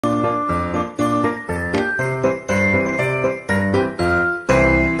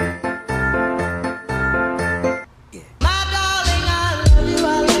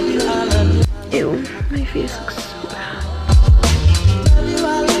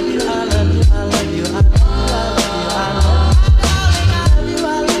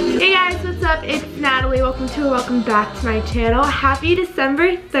welcome back to my channel. Happy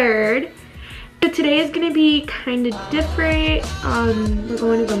December 3rd. So today is gonna be kind of different. We're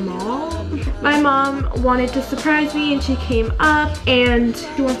going to the mall. My mom wanted to surprise me and she came up and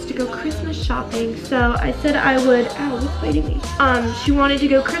she wants to go Christmas shopping. So I said I would, ow, what's biting me? She wanted to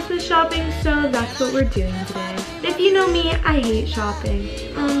go Christmas shopping, so that's what we're doing today. If you know me, I hate shopping.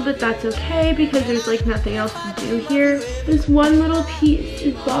 But that's okay because there's like nothing else to do here. This one little piece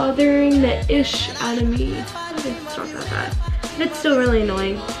is bothering the ish out of me. It's not that bad. It's still really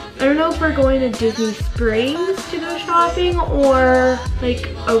annoying. I don't know if we're going to Disney Springs to go shopping or like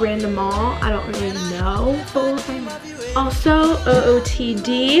a random mall. I don't really know, but we'll find out. Also,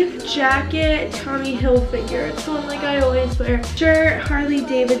 OOTD jacket, Tommy Hilfiger. It's the one like I always wear. Shirt, Harley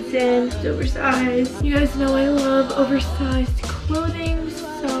Davidson. It's oversized. You guys know I love oversized clothing,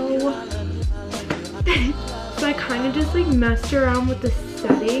 so so I kind of just like messed around with the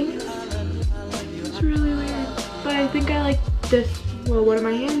settings. It's really weird, but I think I like this. Well, what are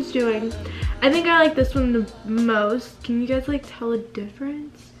my hands doing? I think I like this one the most. Can you guys like tell a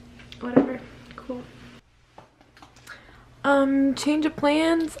difference? Whatever, cool. Change of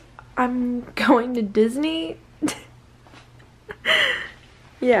plans. I'm going to Disney.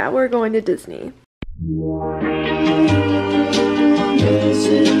 Yeah, we're going to Disney.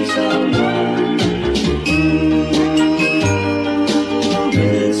 Missing someone.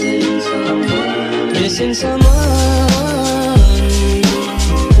 Missing someone. Missing someone.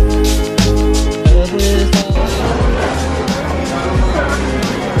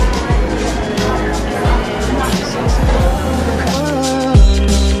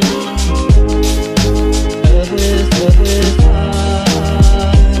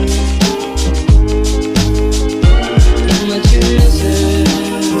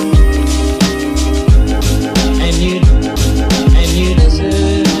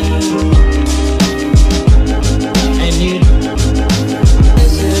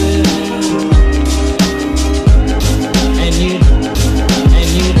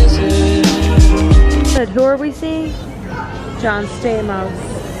 Who are we seeing? John Stamos.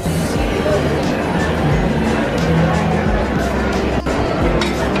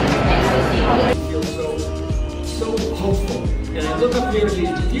 I feel so hopeful. And I look up here to these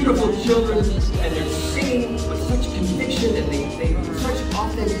beautiful children and they're singing with such conviction and they such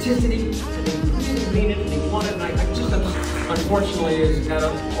authenticity and they really mean it and they want it. And I just, unfortunately, is at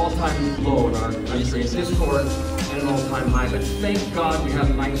an all-time low in our country. Discord at an all-time high. But thank God we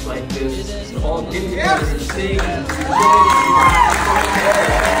have nights like this to all get together and sing and enjoy.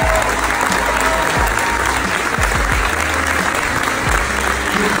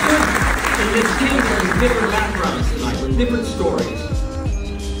 In this kingdom, there's different backgrounds tonight, with different stories.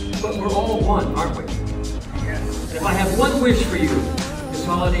 But we're all one, aren't we? Yes. And if I have one wish for you this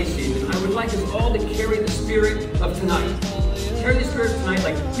holiday season, I would like us all to carry the spirit of tonight. Carry the spirit of tonight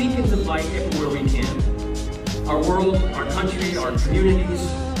like beacons of light everywhere we can. Our world, our country, our communities,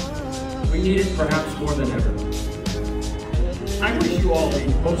 we need it perhaps more than ever. I wish you all the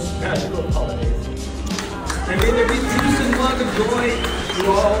most magical holidays. And may there be peace and love and joy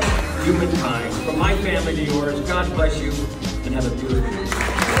to all humankind. From my family to yours, God bless you and have a beautiful day.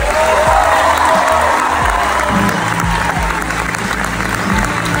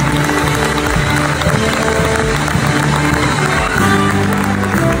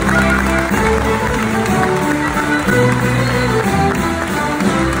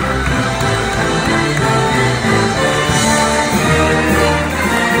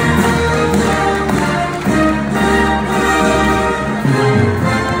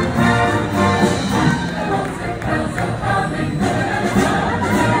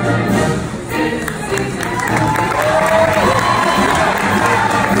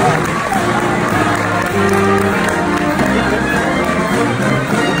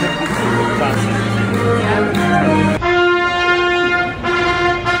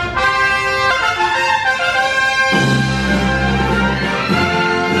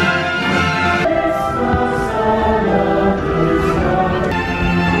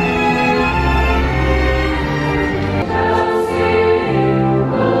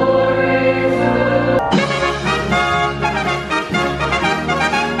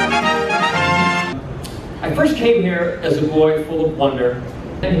 I first came here as a boy full of wonder,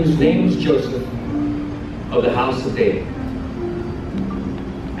 and whose name was Joseph, of the house of David.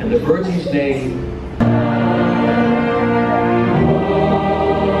 And the virgin's name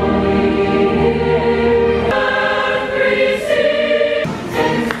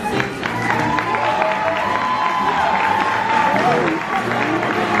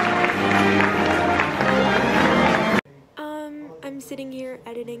I'm sitting here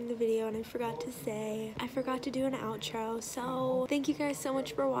editing the video and I forgot to say I forgot to do an outro. So thank you guys so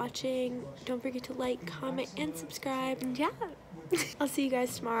much for watching. Don't forget to like, comment, and subscribe. And yeah, I'll see you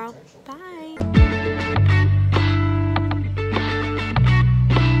guys tomorrow. Bye.